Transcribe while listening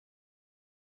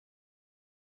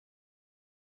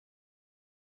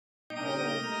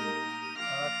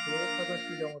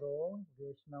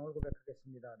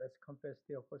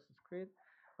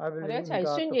我哋一齊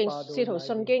宣認《使徒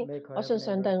信經》，我信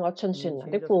上帝，我信全能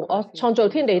的父，我創造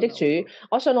天地的主，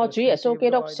我信我主耶穌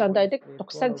基督，上帝的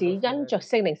獨生子，因着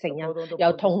聖靈成人，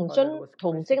由童貞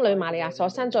女瑪利亞所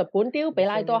生，在本丟比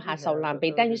拉多下受難，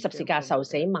被釘於十字架，受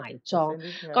死埋葬，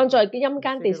降在陰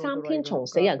間，第三天從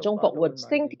死人中復活，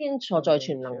升天坐在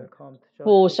全能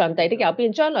父上帝的右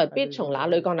邊，將來必從那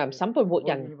裏降臨審判活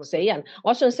人死人。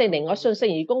我信聖靈，我信聖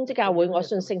而公之教會，我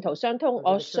信聖徒相通，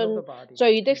我信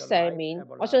罪的赦免，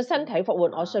我信身體復活，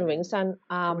我信永生。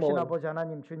阿門。親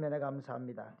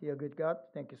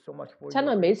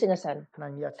愛美善嘅神，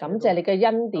感謝你嘅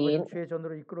恩典，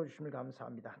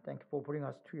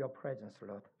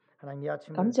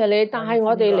感謝你帶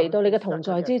我哋嚟到你嘅同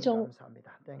在之中。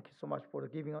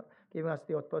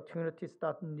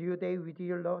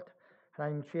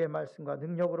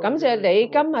感謝你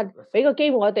今日俾個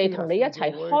機會我哋同你一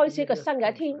齊開始一個新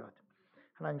嘅一天。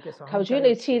求主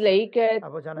你賜你嘅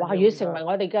話語成為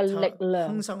我哋嘅力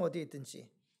量。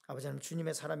아버지님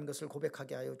주님의 사람인 것을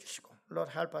고백하게 하여 주시고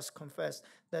Lord help us confess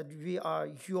that we are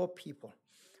your people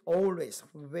always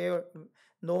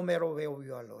no matter where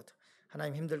we are Lord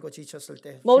하나님 힘들고 지쳤을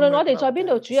때無論我哋在邊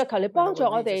度，主啊，求你幫助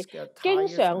我哋，經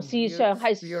常時常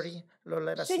係宣認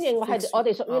係我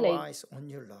哋屬於你。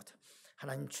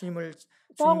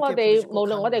當我哋無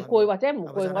論我哋攰或者唔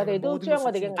攰，我哋都將我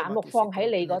哋嘅眼目放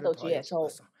喺你嗰度，主耶穌。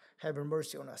Have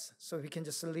mercy on us, so we can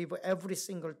just leave every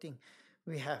single thing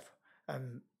we have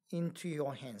into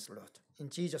your hands, Lord. In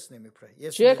Jesus' name we pray.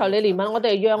 主啊，求你憐憫我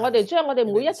哋，讓我哋將我哋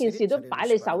每一件事都擺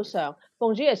你手上，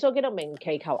奉主耶穌基督名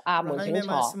祈求，阿門。請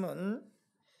坐。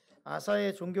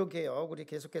 아사의 종교개혁 우리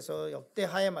계속해서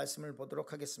역대하의 말씀을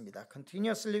보도록 하겠습니다.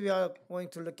 Continuously we are going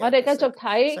to look at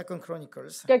Second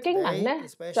Chronicles. 嘅經文咧，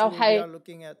就係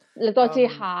歷代志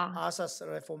下， Asa's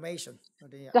reformation.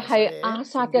 就係亞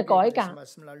撒嘅改革。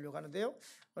 말씀을 하려고 하는데요.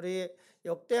 우리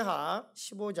역대하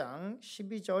 15장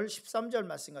 12절 13절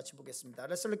말씀 같이 보겠습니다.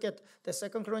 Let's look at the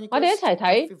Second Chronicles. 我哋一齊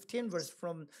睇 15 verse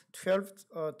from 12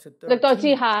 to 13. 歷代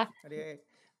志下。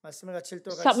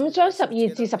 15章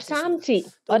12至13節，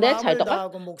我哋一齊讀啊！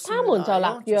他們就立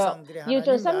約，要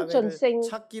盡心盡性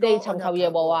地尋求耶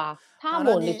和華，他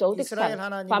們列祖的神。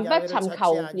凡不尋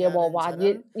求耶和華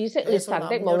以色列神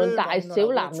的，無論大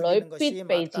小男女，必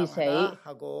被治死。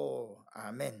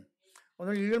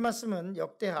 오늘 읽을 말씀은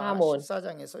역대하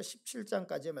 14장에서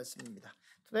 17장까지의 말씀입니다.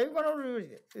 Today we're going to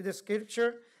read the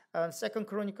scripture. Second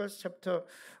Chronicles chapter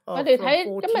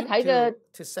 14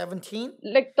 to 17.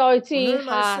 歷代志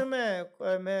下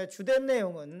말씀의 주된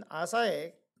내용은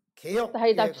아사의 개혁第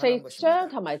14章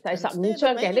同埋第15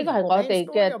章嘅，呢個係我哋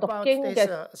嘅讀經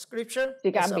嘅時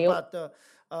間表。 The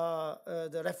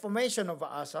reformation of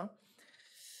Asa.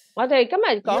 我哋今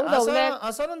日講到咧，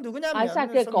 아사는 누구냐면 亞撒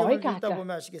嘅改革 읽다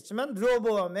보면 아시겠지만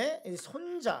르호보암의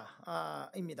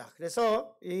손자입니다.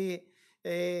 그래서 이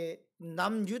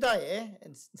남유다의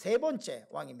세 번째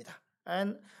왕입니다.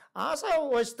 And Asa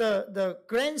was the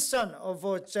grandson of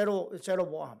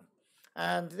Jeroboam.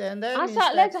 And that means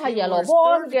that he was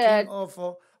third king of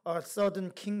a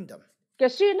southern kingdom. 嘅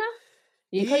孫啦，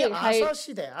而佢亦아사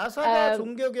시대, 아사가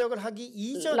종교 개혁을 하기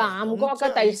이전에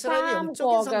남국의 이스라엘의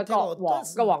영적인 상태가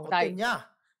어떻습니까?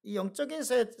 이 영적인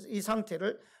이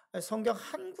상태를 성경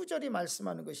한 구절이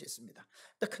말씀하는 것이 있습니다.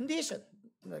 The condition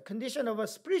of a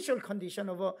spiritual condition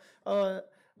of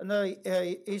the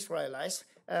Israelites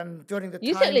during the time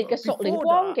以色列嘅屬靈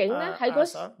光景咧，喺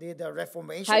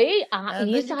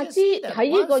以撒喺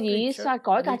呢個以撒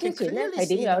改革之前咧係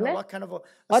點樣咧？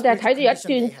我哋係睇住一段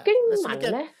經文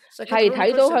咧，係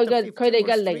睇到佢哋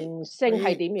嘅靈性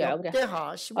係點樣嘅。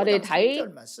我哋睇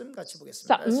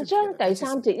15章第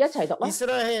3節一齊讀啊！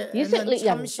以色列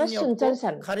人不信真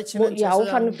神，沒有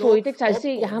訓誨的祭司，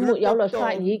也沒有律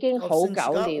法，已經好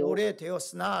久了。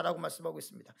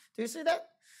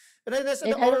 你睇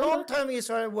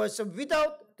到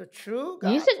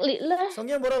以色列咧，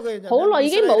好耐已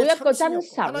經冇一個真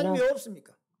神啦。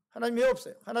 하나님이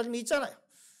없어요. 하나님이 있잖아요.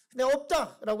 근데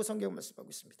없다라고 성경 말씀하고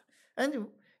있습니다. And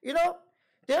you know,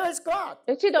 there is God.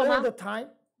 你知道嗎？ 神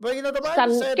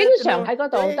經常喺嗰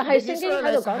度，但係聖經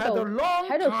喺度講到，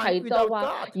喺度提到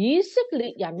話，以色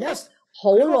列人咧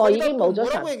好耐已經冇咗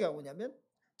神。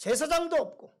 제사장도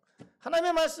없고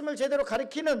하나님의 말씀을 제대로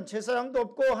가리키는 제사장도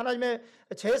없고 하나님의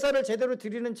제사를 제대로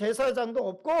드리는 제사장도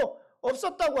없고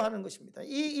없었다고 하는 것입니다.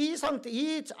 이 상태,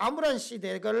 이 암울한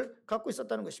시대를 갖고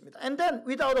있었다는 것입니다. And then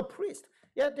without a priest,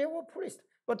 yeah, they were priests,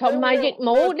 but there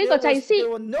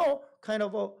were no kind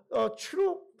of a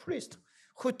true priest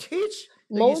who teach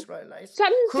the Israelites,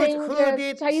 真正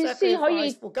嘅祭司可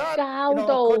以教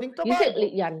導以色列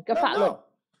人嘅法律。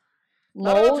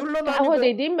 나라가 冇教 둘러나니고 佢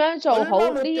哋點樣做好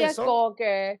얼마 呢一 못돼서 個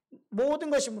嘅 모든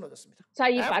것이 무너졌습니다.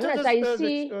 祭品啊、 After 祭司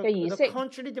嘅儀 the 式。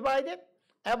 country divided,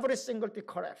 every single thing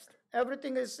collapsed.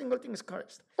 Everything is single thing is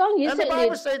collapsed. 當以 And 色 the 列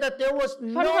Bible say that there was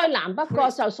分 no 開南北國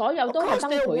priest. 就所有 Of 都係 course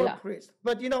崩 there 潰 were 啦。 priests,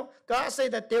 but God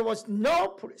said that there was no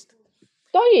priest.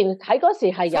 當然喺嗰時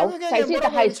係有 성경에 祭司，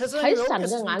但係 뭐라고 제사장이 喺神嘅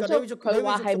없겠습니까? 眼中，佢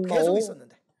話係 계속 冇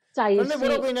있었는데. 祭 그런데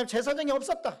뭐라고 司， 했냐면 제사장이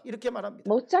없었다 이렇게 말합니다.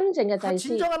 冇真正嘅祭司。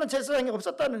 진정한 제사장이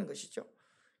없었다는 것이죠.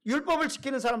 율법을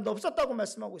지키는 사람도 없었다고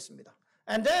말씀하고 있습니다.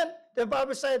 And then the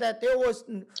Bible said that there was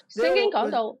聖經講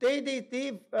到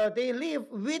they live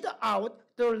without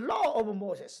the law of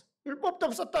Moses. 율법도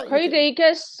없었다. 佢哋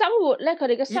嘅生活咧，佢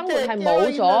哋嘅生活係冇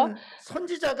咗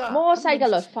선지자가 摩西嘅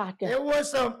律法嘅。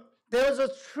 There was a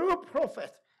true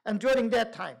prophet, and during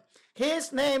that time,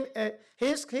 his name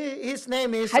is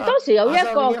喺當時有一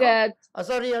個嘅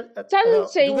真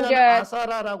正嘅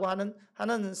아사라라고 하는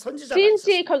선지자가 先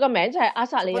知， 있었습니다. 佢個名就係亞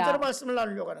撒利 첫 번째로 亞。 말씀을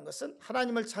나누려고 하는 것은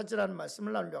하나님을 찾으라는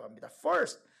말씀을 나누려고 합니다.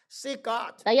 First, seek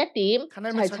God. 第一點就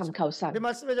하나님을 係尋求神 우리 。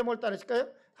 말씀에 좀 따르실까요?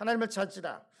 하나님을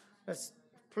찾으라.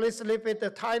 Please repeat the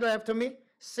title after me.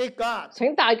 Seek God.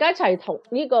 請大家一齊同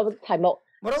呢個題目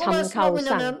뭐라고 尋 말씀하고 求神。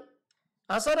 있냐면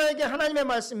아사라에게 하나님의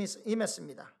말씀이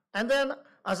임했습니다. And then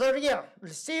Azariah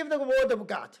received the word of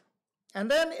God.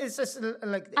 And then it says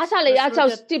like this. 亞撒利亞就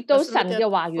接到 Let's 神 look 嘅 at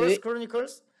話語。 First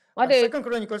Chronicles, 我哋 Second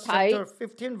Chronicles 睇 chapter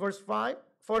 15 verse 5,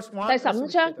 verse 1. 第15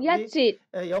章1節，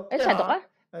 一齊讀啊！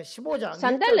 15장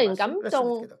神的靈感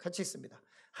動 같이 있습니다. 一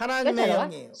하나님의 齊讀啊！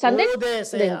 영이 神的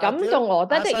오데스의 靈感 아들 動俄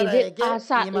德的兒子 아사라에게 亞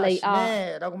撒利亞。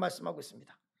 임하시네라고 말씀하고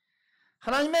있습니다.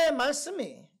 하나님의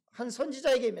말씀이 한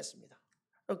선지자에게 임했습니다.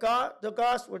 The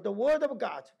gospel, the word of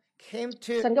God came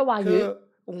to 神嘅話語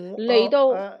그, 嚟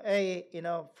到 a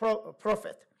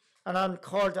prophet, and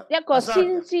called 一個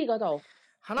先 Azariah. 知嗰度，呢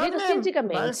個 하나님의 先知嘅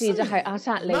名字就係亞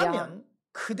撒利亞。 말씀이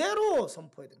그대로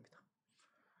선포해야 됩니다.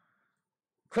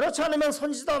 그렇지 않으면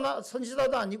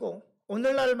선지자도 아니고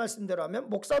오늘날 말씀대로 하면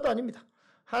목사도 아닙니다.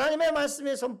 하나님의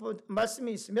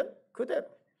말씀이 있으면 그대로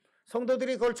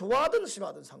성도들이 그걸 좋아하든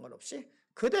싫어하든 상관없이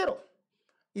그대로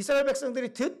이스라엘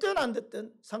백성들이 듣든 안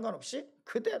듣든 상관없이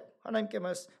그대로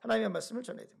하나님의 말씀을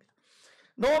전해야 됩니다.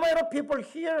 No matter people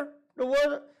hear the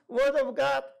word of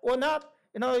God or not,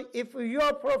 if you are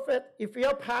a prophet, if you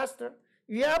are a pastor,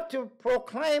 you have to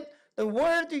proclaim the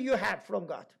word you have from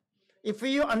God. If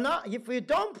you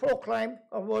don't proclaim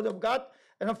a word of God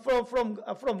and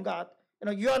from God,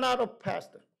 you are not a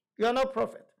pastor. You are not a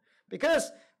prophet.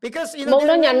 Because there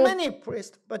are many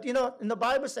priests, but in the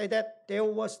Bible say that there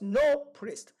was no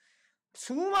priest.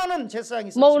 수많은 제사장이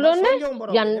있었지만 無論 성경은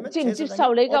뭐라고 咧 하냐면 人接唔接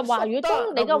受你嘅話語，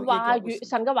當你嘅話 제사장이 語、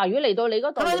神嘅話語嚟到你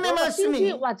嗰度，你嗰個先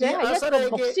知或者係一個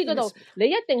牧師嗰度，你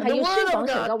一定係要宣講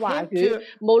神嘅話語，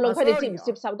無論佢哋接唔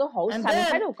接受都好。神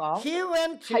喺度講，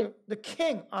係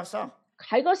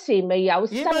喺嗰時未有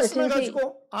真嘅先知。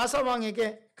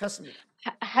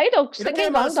 喺度聖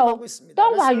經講到，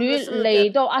當話語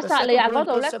嚟到亞撒利亞嗰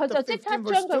度咧，佢就即刻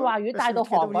將佢話語帶到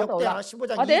河嗰度啦。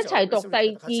我哋一齊讀第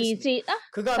2節啊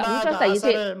，15章第2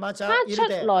節。他出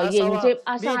來迎接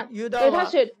亞撒，對他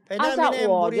說：亞撒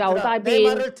和猶大便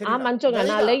雅憫眾人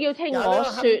啊，你要聽我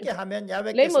說，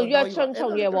你們若順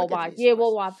從耶和華，耶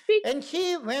和華必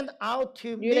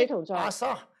與你同在。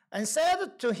 And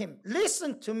said to him,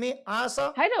 "Listen to me,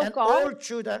 Asa, 喺度 and 講 all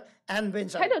Judah and 喺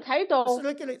Benjamin." 度睇到。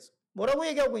 뭐라고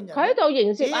얘기하고 있냐? 佢喺度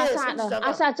迎接亞撒啊！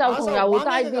亞撒就同猶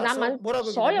大便雅憫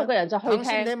所有嘅人就去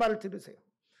당신 내 聽， 말을 들으세요.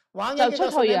 왕에게 저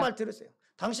가서 초토이야. 내 말 들으세요.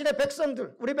 당신의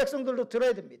백성들, 우리 백성들도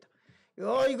들어야 됩니다.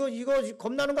 이거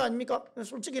겁나는 거 아닙니까?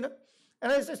 솔직히는.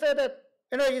 And he said that,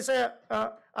 he said,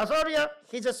 Azariah,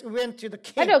 he just went to the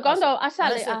king. 喺度講到亞撒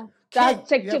利亞就係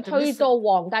直接去到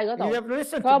皇帝嗰度。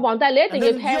佢話皇帝你一定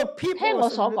要聽我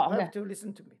所講嘅，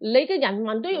你嘅人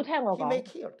民都要聽我 He may 講。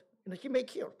 killed. He may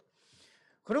killed.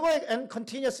 그리고 and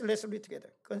continuously let's read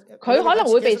together. 佢可能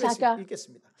會被殺㗎，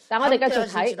 但我哋繼續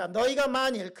睇。 너희가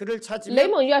만일 그를 你 찾으면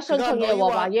們若順從耶和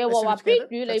華，耶和華必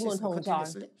與你們同在。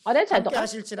我哋一齊讀啊！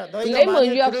你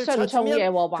們若順從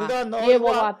耶和華，耶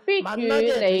和華必與你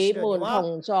們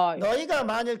同在。 너희가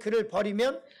만일 그를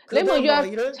버리면 你們若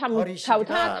너희를 尋求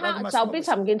他，他就必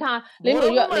尋見他；你們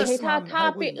若離棄他，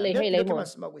他必離棄你們。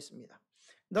 말씀하고 있습니다.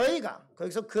 너희가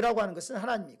거기서 그라고 하는 것은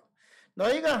하나님이고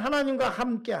너희가 하나님과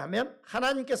함께하면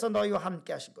하나님께서 너희와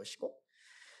함께하실 것이고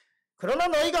그러나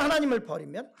너희가 하나님을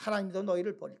버리면 하나님도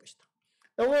너희를 버릴 것이다.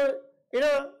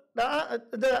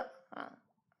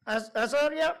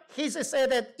 Azariah, he said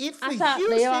that if you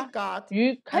seek God,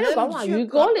 喺度講話，如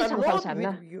果你尋求神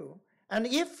啊， and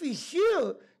if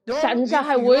you don't, 神就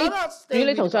係會與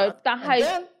你同在，但係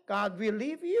then God will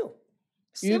leave you.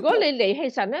 如果你離棄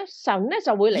神咧，神咧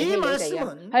就會離棄你哋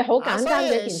嘅，係好簡單嘅一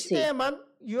件事。 시대에만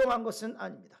유용한 것은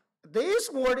아닙니다. This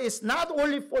word is not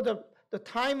only for the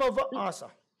time of Asa.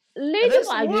 呢啲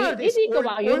話語，呢啲嘅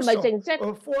話語唔係淨係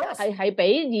係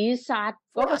俾以撒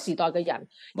嗰個時代嘅人，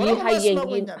而係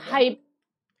仍然係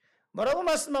呢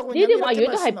啲話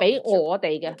語都係俾我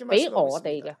哋嘅，俾我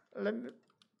哋嘅。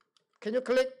Can you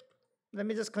click? Let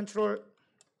me just control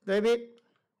David.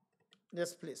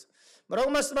 Yes, please. 뭐라고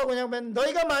말씀하고 있냐면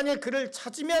너희가 만일 그를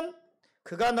찾으면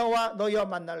그가 너희와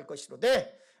만날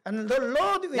것이로되. And the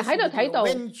Lord will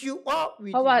when you are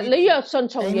with 佢話你若信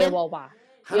從耶和華，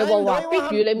耶和華必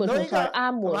與你們同在。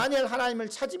阿門。 만일 하나님을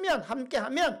찾으면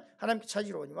함께하면 하나님께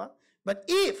찾으러 오니와. But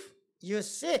if you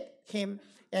seek him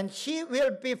and he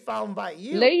will be found by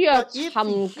you. 你若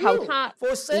尋求他，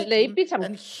你必尋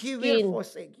見；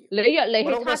你若離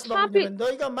棄他，他必離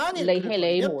棄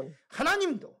你們。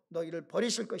 하나님도 너희를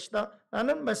버리실 것이다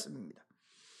라는 말씀입니다.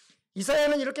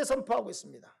 이사야는 이렇게 선포하고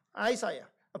있습니다. 아이사야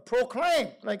proclaim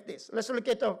like this. Let's look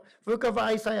at the book of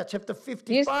Isaiah chapter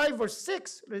 55 verse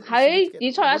 6. 喺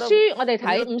以賽亞書我哋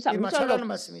睇55章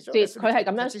6節，佢係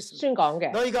咁樣宣講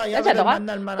嘅。一齊讀啊！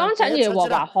當趁耶和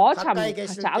華可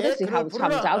尋找的時候尋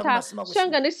找他，相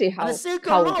近的時候求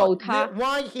告他。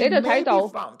你哋睇到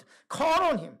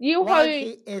要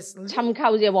去尋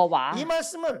求耶和華。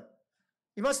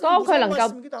 當佢能夠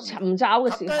尋找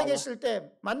嘅時候， 계실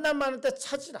때 만날 때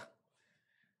찾으라.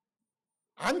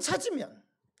 안 찾으면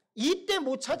이때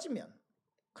못 찾으면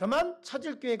그만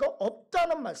찾을 기회가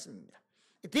없다는 말씀입니다.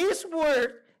 This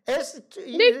word is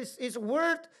the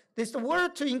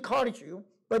word to encourage you,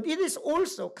 but it is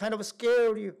also kind of a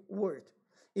scary word.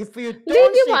 If you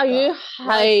don't seek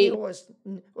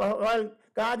God,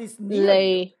 God is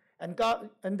near.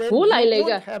 鼓勵你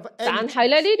嘅，但係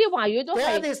咧呢啲話語都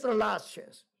係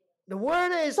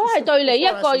對你有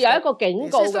一個警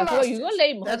告嘅。佢話如果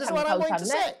你唔去尋求神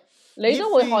咧，你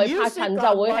都會害怕神就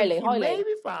會係離開你。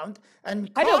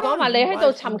喺度講話你喺度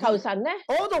尋求神咧，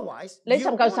你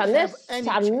尋求神咧，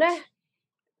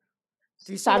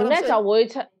神咧就會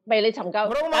被你尋求。但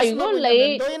係如果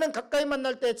你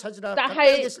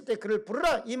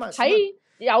喺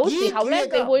有時候咧，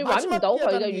你會揾唔到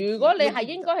佢嘅。如果你係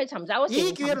應該去尋找嗰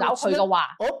時尋找佢嘅話，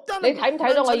你睇唔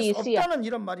睇到我意思啊？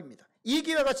 이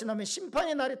기회가 지나면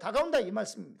심판의 날이 다가온다 이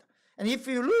말씀입니다. And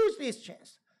if you lose this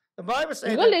chance, the Bible says.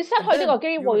 如果你失去呢個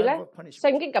機會咧，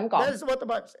聖經咁講，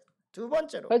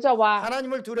佢就話你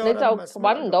就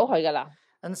揾唔到佢噶啦。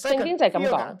聖經就係咁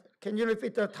講。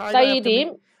第二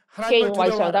點，敬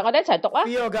畏上帝，我哋一齊讀啊！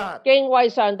敬畏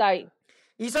上帝。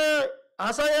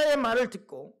 아사야의 말을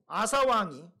듣고 아사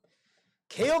왕이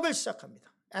개혁을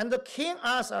시작합니다. And the king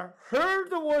Asa heard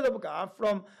the word of God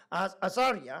from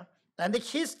Azariah, and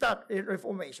he started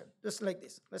reformation, just like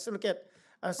this. Let's look at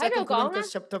 2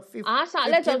 Corinthians chapter 15. 亞撒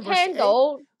咧就聽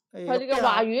到佢哋嘅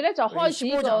話語咧，就開始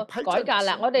呢個改革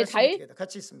啦。我哋睇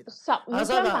15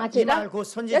章8節啦，一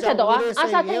齊讀啊！亞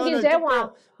撒聽見這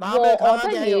話和俄的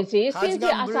兒子先知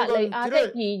亞撒利亞的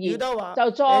意言，就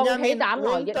壯起膽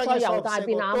來，亦在猶大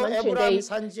便雅憫全地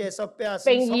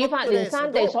並以法蓮山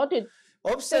地所奪的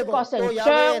各城將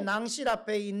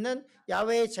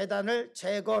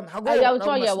又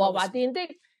在耶和華殿的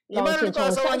廊前重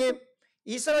新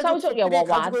修築耶和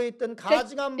華的殿。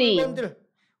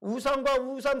 우상과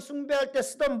우상 숭배할 때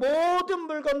쓰던 모든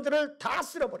물건들을 다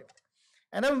쓸어버립니다.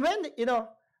 And then when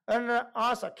and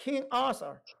King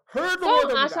Asa heard the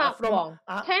word of God from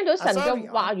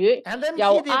Azariah, and then he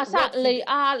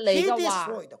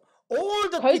destroyed all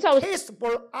the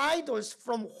detestable idols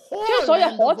from whole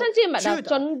Judah.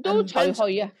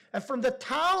 And from the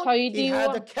town he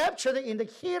had captured in the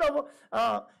hill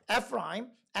of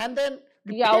Ephraim, and then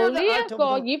repaired the item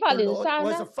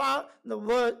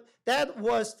that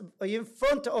was in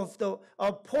front of the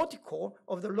portico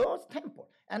of the Lord's temple,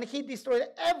 and he destroyed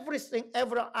everything,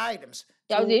 every items.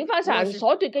 又演翻神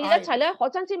所奪嘅一切咧，可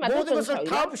憎之物都盡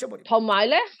除，同埋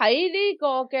咧喺呢個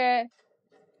嘅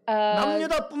重新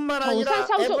修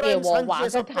築耶和華嘅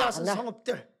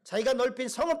壇啊。 자기가 넓힌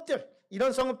성읍들,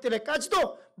 이런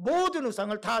성읍들에까지도 모든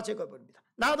우상을 다 제거해버립니다.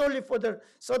 Not only for the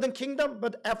southern kingdom,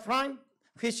 but Ephraim,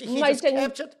 which he just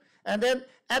captured. And then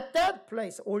at that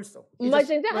place also, he all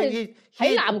the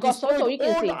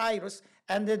idols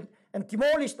and then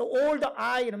demolished all the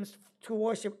items to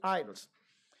worship idols.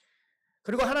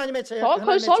 그리고 하나님의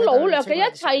佢所擄掠嘅一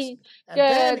切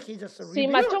嘅事物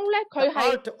中咧，佢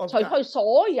係除去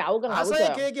所有嘅偶像。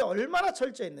 아사의 계획이 얼마나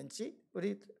철저했는지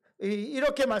우리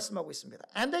이렇게 말씀하고 있습니다.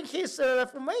 And then his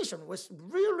reformation was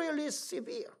really, really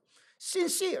severe,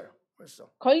 sincere.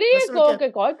 佢呢一個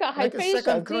嘅改革係非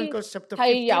常之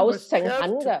係有誠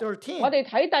懇嘅。我哋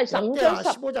睇第15章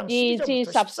12至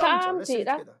13節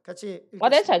啦，我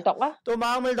哋一齊讀啦。他們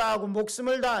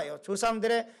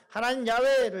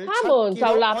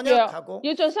就立約，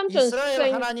要盡心盡性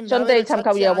盡地尋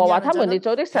求耶和華他們列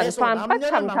祖的神，凡不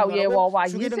尋求耶和華以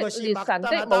色列神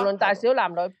的，無論大小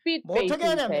男女，必被治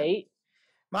死。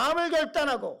 마음을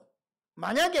결단하고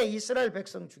만약에 이스라엘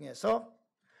백성 중에서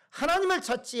하나님을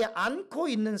찾지 않고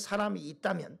있는 사람이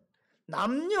있다면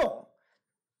남녀를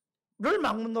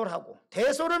막론하고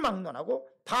대소를 막론하고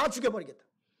다 죽여버리겠다.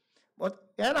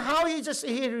 And how he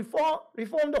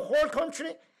reformed the whole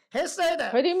country.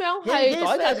 佢點樣係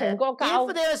改革成個國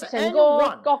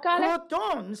家咧？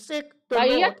第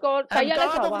一咧就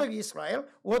話。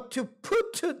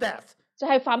 就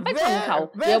係凡不尋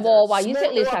求耶和華以色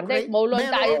列神的，無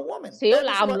論大小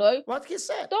男女，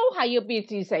都係要被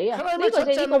治死啊！呢個就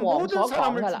係呢個王所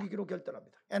講㗎啦。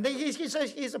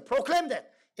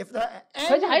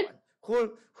佢就喺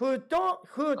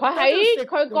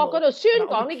佢國嗰度宣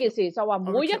講呢件事，就話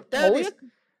每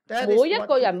一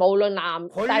個人，無論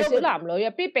大小男女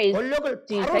啊，必被治死。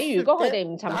如果佢哋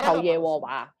唔尋求耶和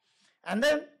華。當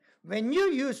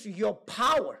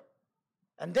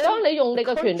你用你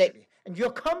嘅權力。 And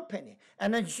your company,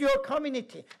 and your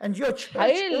community, and your church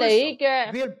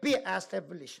will be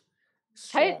established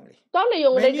strongly. 當你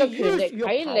用你嘅權力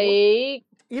喺你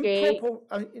嘅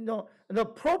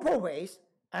proper ways,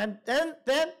 and then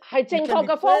係正確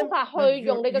嘅方法去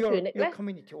用你嘅權力咧，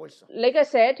你嘅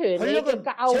社團、你嘅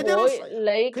教會、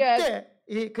你嘅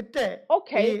屋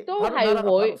企都係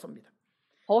會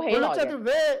好起來嘅。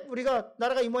 왜 우리가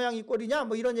나라가 이 모양 이 꼴이냐?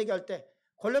 뭐 이런 얘기할 때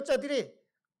권력자들이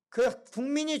그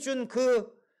국민이 준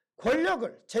그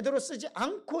권력을 제대로 쓰지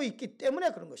않고 있기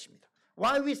때문에 그런 것입니다.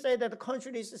 Why we say that the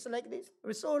country is like this?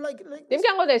 We so like this. 點解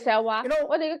我哋成日話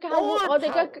我哋嘅教會、我哋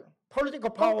嘅 political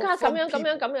國家咁樣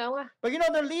啊？ But you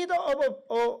know the leader of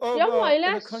因為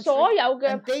咧，所有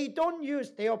嘅 they don't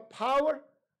use their power,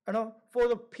 for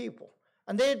the people,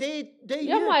 and they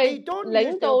因為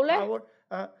領導咧。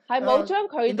 係冇將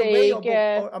佢哋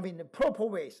嘅 proper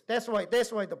ways. That's why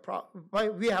why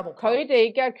we have a problem. 佢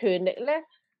哋嘅權力咧，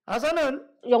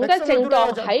用得正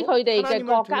當喺佢哋嘅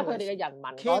國家、佢哋嘅人民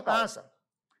嗰度。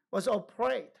Was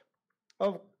afraid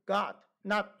of God,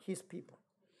 not His people.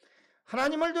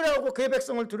 하나님을 두려워하고 그의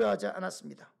백성을 두려워하지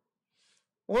않았습니다.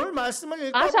 오늘 말씀을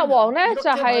읽어보면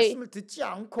이렇게 말씀을 듣지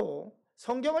않고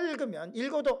성경을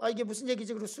읽어도 이게 무슨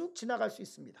얘기지? 그러고 쑥 지나갈 수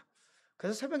있습니다.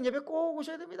 그래서 새벽 예배 꼭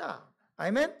오셔야 됩니다.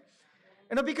 Amen.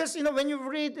 Because when you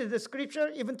read the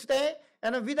scripture even today,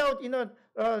 and without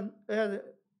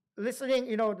listening,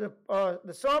 the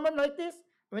sermon like this,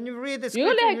 when you read the scripture, 如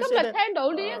果你係今日聽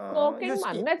到呢一個經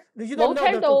文咧，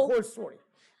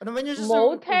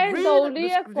冇聽到呢一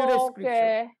個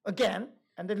嘅 again,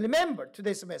 and then remember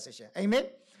today's message. Amen.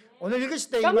 오늘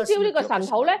읽으실 때今朝呢個神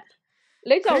土咧，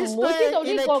你就唔會知道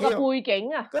呢個嘅背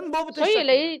景啊，所以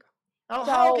你就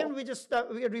How can we just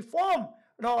reform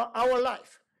our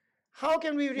life? How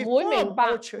can we reform 唔會明白，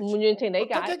唔完全理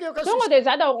解。所以我哋就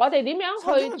喺度，我哋點樣去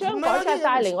將改革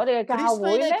帶嚟我哋嘅教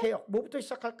會咧？ 뭐부터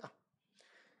시작할까?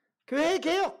 교회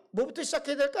개혁 뭐부터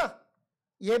시작해야 될까?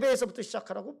 예배에서부터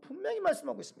시작하라고 분명히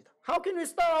말씀하고 있습니다. How can we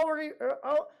start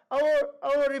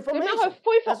our reformation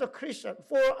as a Christian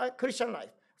for a Christian life,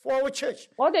 for our church?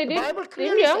 我哋點樣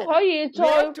可以再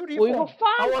回復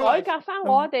翻、改革翻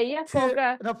我哋一個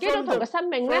嘅基督徒嘅生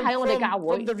命咧？喺我哋教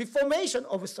會， the reformation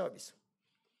of service.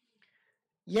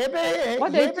 我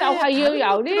哋就係要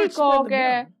由呢個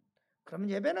嘅 그럼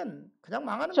예배는 그냥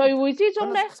망하는 聚會之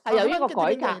中咧，係有一個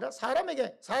改革。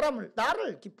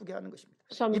 나를 기쁘게 하는 것입니다.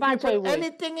 崇拜聚會。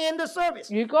 anything in the service.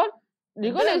 如果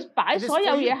你擺所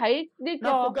有嘢喺呢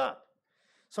個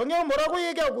성경은 뭐라고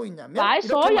얘기하고 있냐면 擺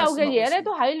所有嘅嘢咧，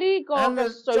都喺呢個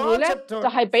聚會咧，就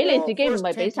係俾你自己，唔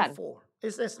係俾神。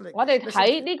 我哋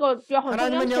睇呢個約翰福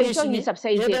音4章24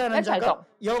節一齊讀。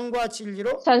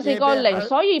神是個靈，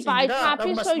所以拜他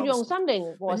必須用心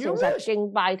靈和誠實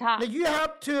敬拜他。你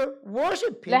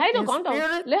喺度講到，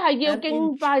你係要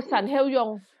敬拜神，要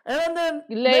用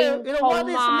靈同埋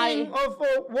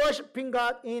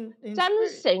真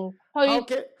誠去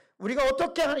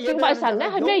敬拜神咧，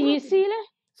係咩意思咧？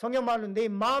 성경 말로 내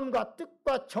마음과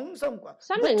뜻과 정성과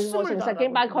心靈和誠實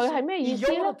敬拜佢係咩意思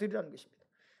咧？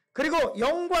 그리고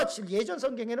영과 질, 예전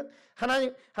성경에는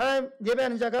하나님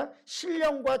예배하는 자가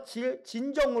신령과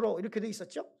진정으로 이렇게 돼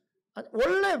있었죠.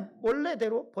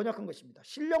 원래대로 번역한 것입니다.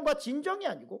 신령과 진정이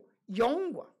아니고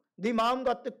영과 네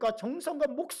마음과 뜻과 정성과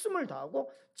목숨을 다하고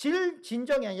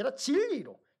진정이 아니라 진리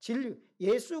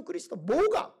예수 그리스도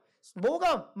뭐가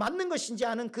맞는 것인지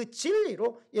아는 그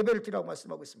진리로 예배를 드리라고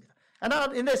말씀하고 있습니다. And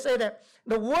they say that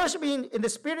the worship in the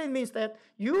spirit means that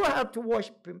you have to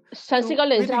worship Him 神是個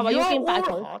靈，就係話要敬拜 with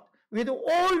佢。 your heart, with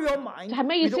all your mind, 係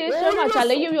咩意 with 思？ all 所以話 your 就係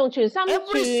你要 soul, 用全心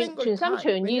every single 全心 time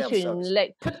全 when 意 you have 全 service,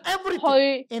 力 put everything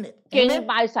去 in it. 敬 Amen?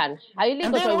 拜神喺呢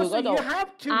And 個聚 then 會 also 嗰 you 度。 have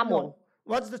to 阿門。 know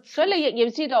what's the 所以 truth. 你亦要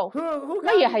知道 Who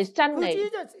乜嘢 God 係 is, 真 who 理，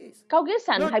 Jesus is. 究竟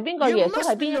神係邊個， You 耶穌 must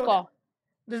係 be 邊一 know 個 that.？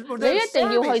你你一定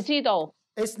要去知道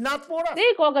It's not for us. 呢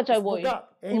個嘅聚 It's for 會 God.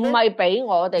 唔 Amen? 係俾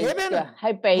我哋 예배는 嘅，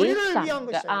係俾 우리를 神 위한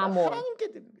嘅。 것이 阿 아니라 門。 하나님께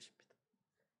드리는 것입니다.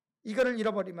 이거를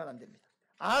잃어버리면 안 됩니다.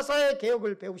 아사의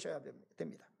개혁을 배우셔야 됩니다.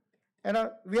 And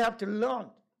we have to learn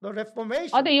the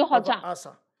reformation 我哋要學 of 習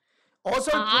아사.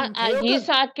 어설픈 以 개혁은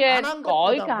撒嘅 안 한 改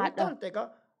것보다 革啊， 못한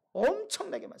때가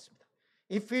엄청나게 많습니다.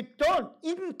 If you don't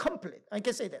incomplete, I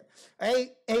can say that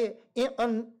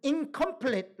an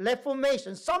incomplete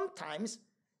reformation sometimes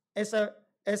is a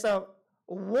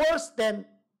worse than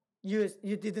you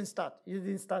didn't start. You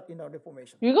didn't start in a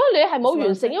reformation. 如果你係冇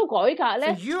完成呢個改革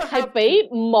咧， So you 係 have 比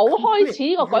to 冇開 complete 始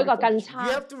呢個改 your 革更 reformation. 差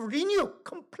You。have to renew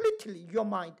completely your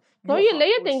mind. 所以你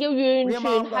一定要完全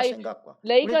係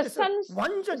你嘅身，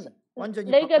 완전히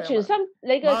你嘅全心，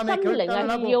你嘅心靈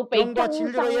係要被 영과 更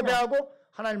진리로 新啊。 예배하고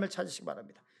하나님을 찾으시기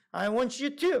바랍니다. I want you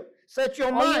to set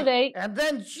your 我要 mind 你 and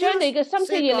then 將你 you 嘅心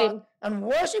思 seek 意念 God and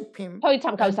worship Him 去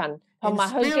尋求神，同 in 埋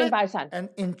去敬 spirit 拜神， and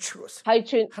in truth. 係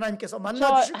全 하나님께서 再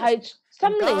만나주실 係 것입니다. 心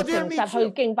And 靈 God will 誠 meet 實 you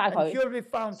去敬拜 and 佢， you will be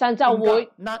found 神就 in 會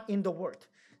God, not in the world.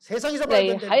 세상에서 嚟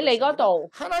발견되는 喺你 것이 嗰 아니라 度，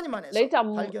 하나님 안에서 你就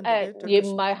발견되게 而 될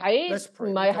唔 것입니다. 係喺 Let's 唔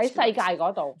pray. 係喺 같이 世界 기도하겠습니다. 嗰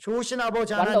度。 좋으신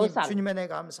아버지 揾到 하나님 神。 주님의 내 我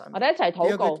감사합니다. 哋一齊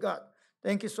Dear 禱告 good。God,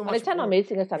 thank you so 我 much 哋親愛 for 美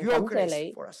善嘅神， your 感謝 grace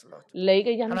你， for us, Lord. 你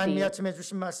嘅恩 하나님 이 典， 아침에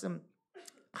주신 말씀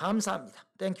감사합니다.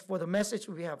 Thank you for the message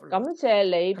we have 感 learned. 謝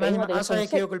你俾 하나님 我哋嘅信 아사의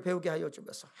息， 개혁을 배우게 하여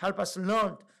주셔서 help us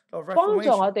learn the 幫助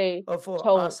我 reformation 哋 of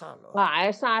從 Asa, Lord.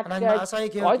 亞撒 하나님 嘅 아사의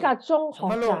改 개혁이 革中學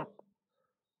習，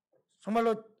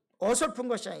 정말로 어설픈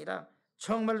것이 아니라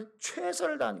정말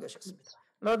최선을 다한 것이었습니다.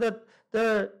 Lord,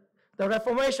 the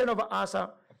reformation of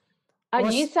Asa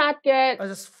以撒嘅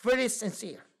was very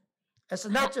sincere. It's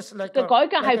not just like 嘅 a, 改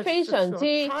革 like 係 a 非常之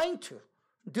trying to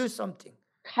do something.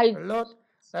 係 Lord,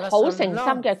 let us 好誠心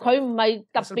learn 嘅， from 佢 it. 唔係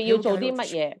特別要做啲乜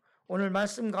嘢。 오늘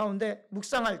말씀 가운데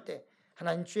묵상할 때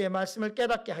하나님 주의 말씀을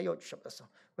깨닫게 하여 주옵소서.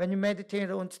 When you meditate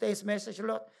on today's message,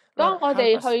 Lord, 當 Lord, 我 help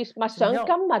哋 us 去默想 to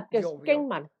今 know 日嘅 your 經 will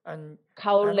文， and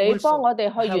求 and 你 also 幫我哋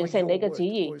去 have 完成你 your 嘅 word 旨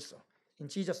意。 also. In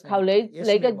Jesus' 求 name, 你 we 你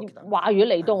pray. 嘅 예수님의 話 이름으로 語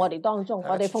嚟到我 아멘. 哋當中，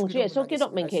我哋奉主耶穌基督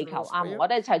名祈求，阿門。我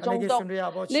哋一齊中督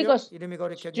呢個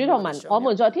主同文，我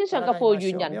們在天上嘅父，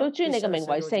願人都尊你嘅名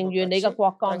為聖，願你嘅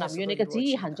國降臨，願你嘅旨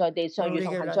意行在地上，如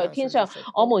同行在天上。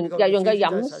我們日用嘅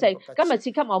飲食，今日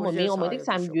賜給我們，免我們的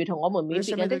債，如同我們免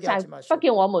別人的債，不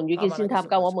叫我們遇見試探，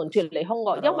救我們脱離兇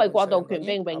惡，因為國度、權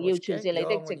柄、榮耀，全是你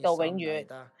的，直到永遠。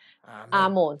阿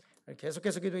門。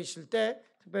 계속해서 기도하실 때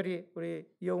특별히 우리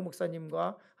이영우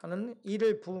목사님과 하는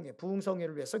일을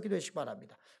부흥성회를 위해서 기도하시기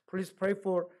바랍니다. Please pray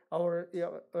for our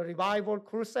revival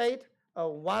crusade,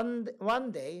 one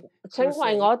day. 請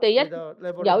為我哋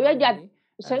有一日，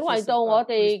請為到我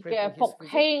哋嘅復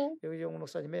興 이영우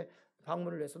목사님의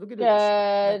방문을 위해서도 嘅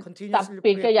기도해주시고 特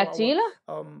別嘅日子啦，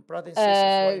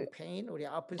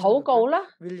禱告啦。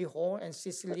 Willie Hall and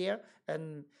Cecilia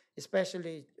and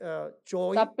especially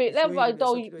Joy 特別咧為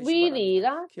到 Willie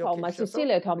啦，同埋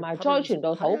Cecilia 同埋 Joy 傳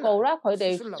道禱告啦，佢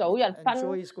哋早日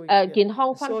健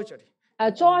康分。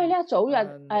Joy 咧早日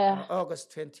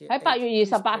喺8月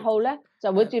28號咧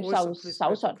就會接受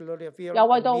手術，又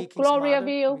為到 Gloria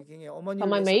View 同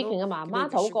埋美健嘅媽媽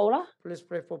禱告啦，又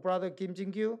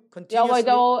為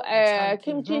到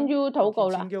Kim Jin Yu 禱告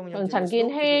啦，同陳建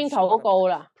興禱告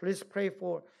啦。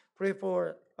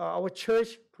 our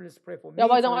church, please pray for me. 又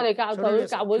為到我哋教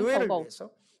會禱告。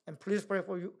 And please pray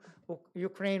for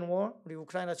Ukraine war. 우리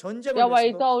우크라이나 전쟁을 又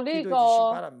為到呢 기도해 個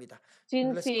주시기 바랍니다.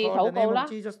 戰 Let's 士 call 禱 the 告 name 啦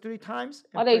of。 Jesus 3 times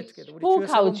我 and pray 哋 together. 呼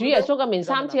求主耶穌嘅名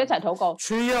3次一齊禱告。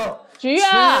 주여, 主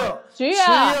啊，主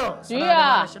啊，主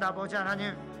啊！ 아버지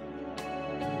하나님,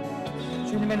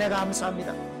 주님의 내가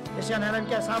감사합니다. 이 시간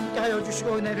하나님께서 함께하여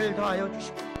주시고 은혜를 더하여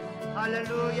주시고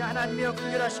할렐루야 하나님이여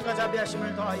긍휼하심과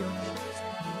자비하심을 더하여 주시옵소서.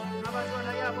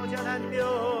 아버지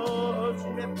하나님이여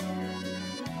주님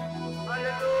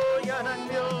할렐루야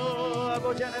하나님이여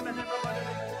아버지 하나님의